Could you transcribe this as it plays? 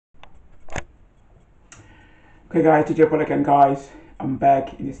Okay guys, DJ Paul again guys. I'm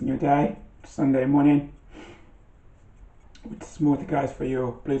back in this new day, Sunday morning, with smoothie guys for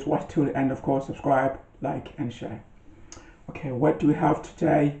you. Please watch till the end, of course, subscribe, like and share. Okay, what do we have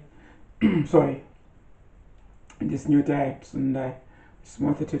today? Sorry, in this new day, Sunday,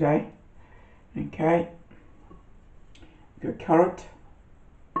 smoothie today. Okay, your carrot,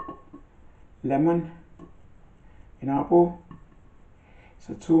 lemon, an apple,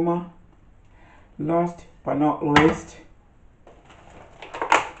 Satsuma, last but not least,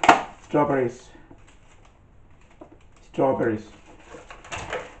 strawberries.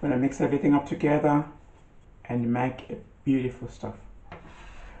 When I mix everything up together and make a beautiful stuff.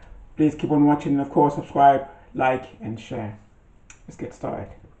 Please keep on watching and of course subscribe, like and share. Let's get started.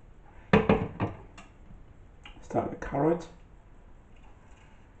 Start with carrot.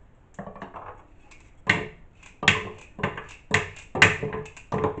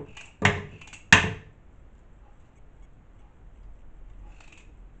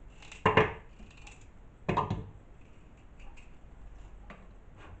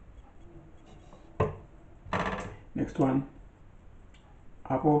 Next one,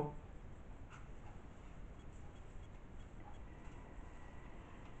 apple.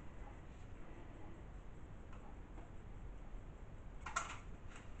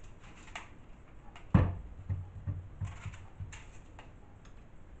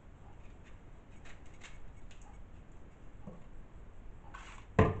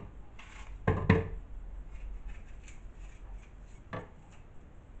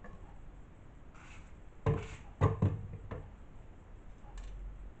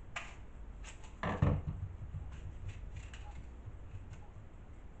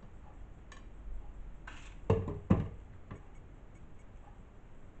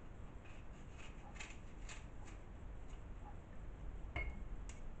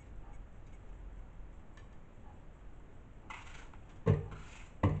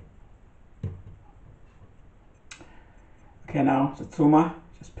 Okay, now Satsuma,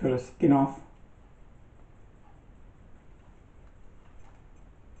 just peel the skin off.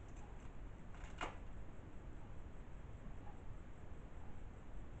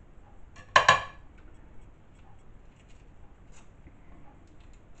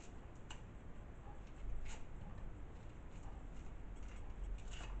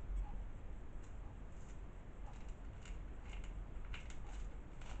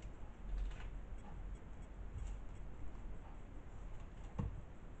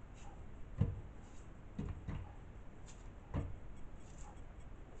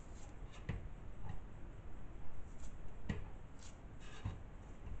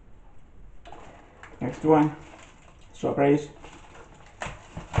 Next one, strawberries.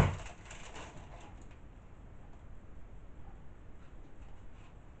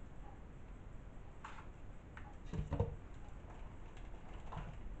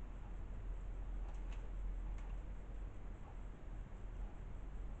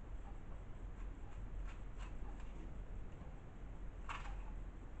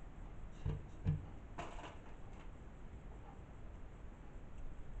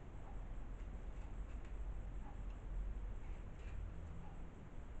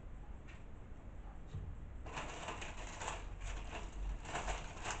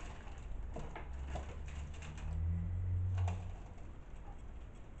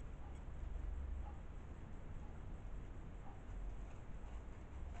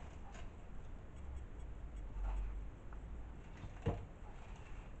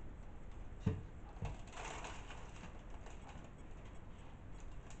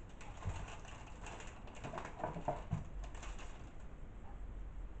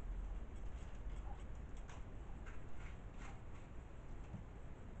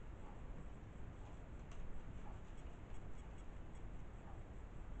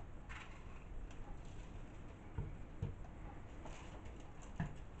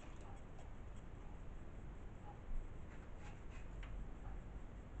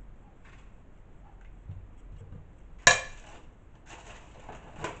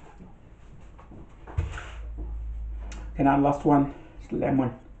 Okay, now last one is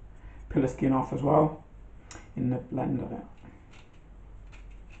lemon. Peel the skin off as well in the blender.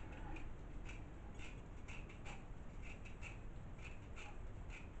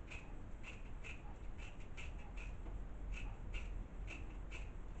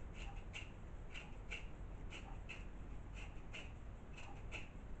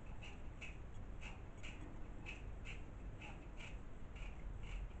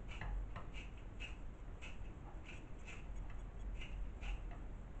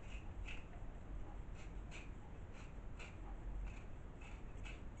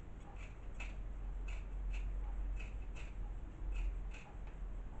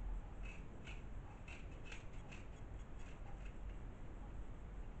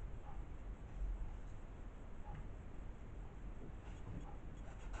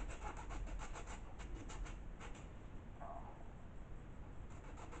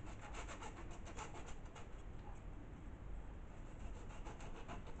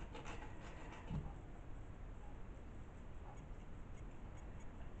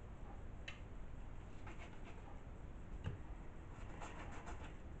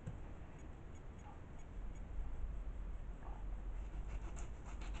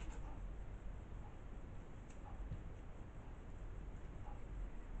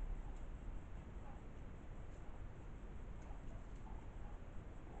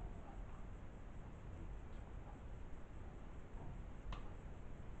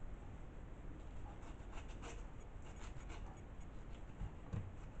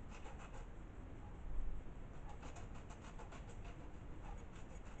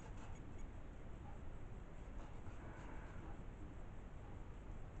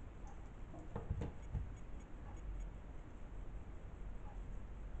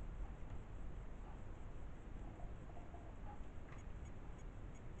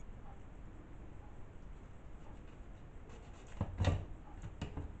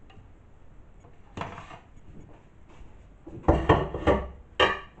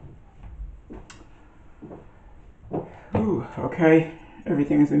 Ooh, okay,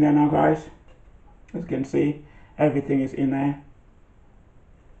 everything is in there now, guys. As you can see, everything is in there.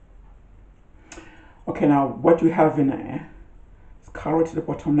 Okay, now what you have in there is carrot at the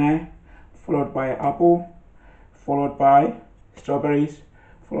bottom there, followed by apple, followed by strawberries,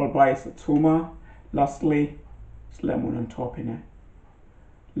 followed by Satsuma, lastly it's lemon on top in there.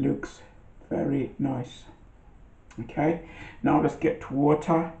 Looks very nice. Okay, now let's get to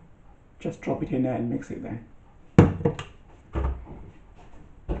water. Just drop it in there and mix it then.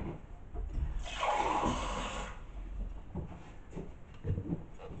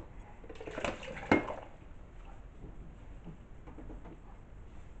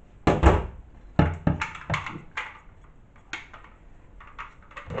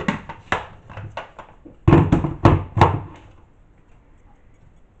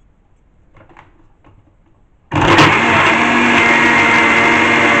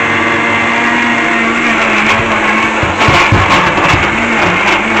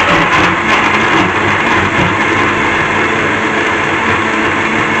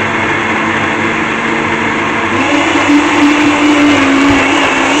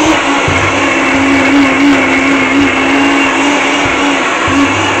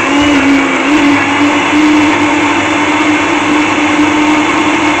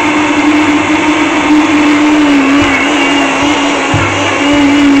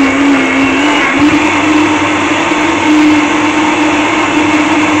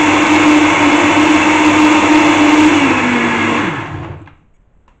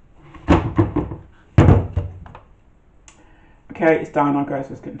 Okay, it's done now, guys,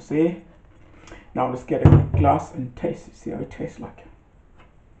 as you can see. Now let's get a glass and taste it, see how it tastes like.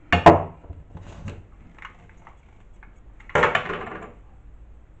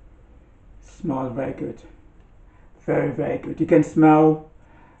 Smells very good. Very, very good. You can smell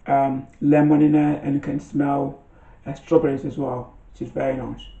lemon in there, and you can smell strawberries as well, which is very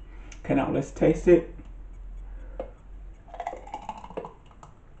nice. Okay, now let's taste it.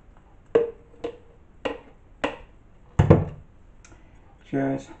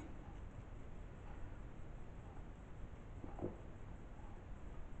 Cheers.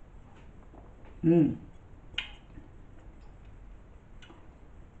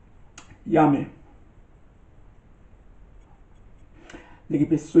 Yummy. Little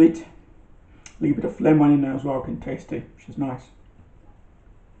bit sweet, little bit of lemon in there as well. I can taste it, which is nice.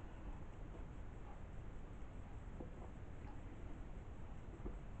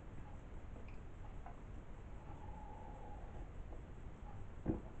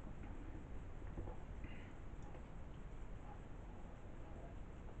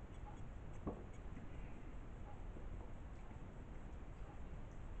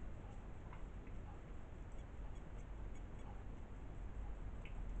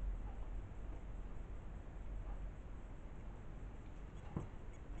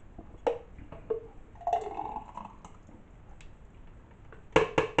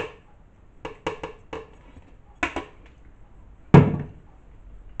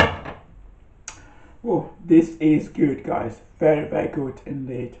 Oh, this is good, guys. Very, very good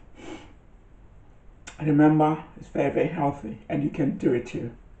indeed. Remember, it's very, very healthy, and you can do it too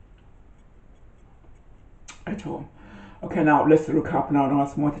at home. Okay, now let's look up now our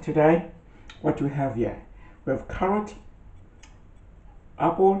smoothie today. What do we have here? We have carrot,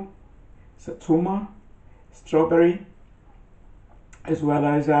 apple, Satsuma, strawberry, as well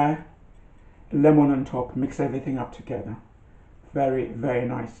as lemon on top. Mix everything up together. Very, very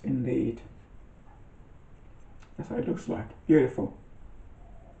nice indeed. That's how it looks like. Beautiful.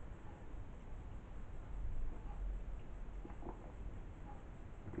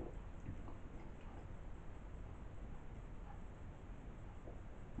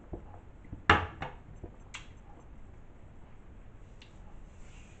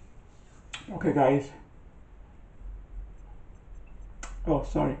 Okay, guys. Oh,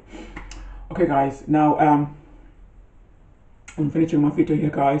 sorry. Okay, guys. Now I'm finishing my video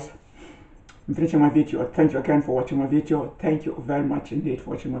here, guys. I'm finishing my video. Thank you again for watching my video. Thank you very much indeed for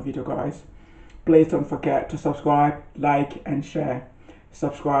watching my video, guys. Please don't forget to subscribe, like and share.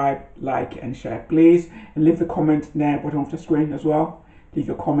 Subscribe, like and share, please, and leave the comment there bottom of the screen as well. Leave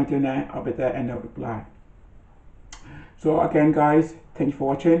your comment in there. I'll be there and I'll reply. So again, guys, thank you for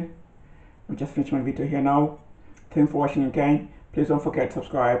watching. I'm just finishing my video here now. Thanks for watching again. Please don't forget to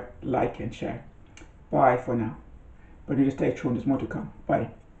subscribe, like and share. Bye for now. But you just stay tuned, there's more to come.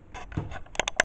 Bye.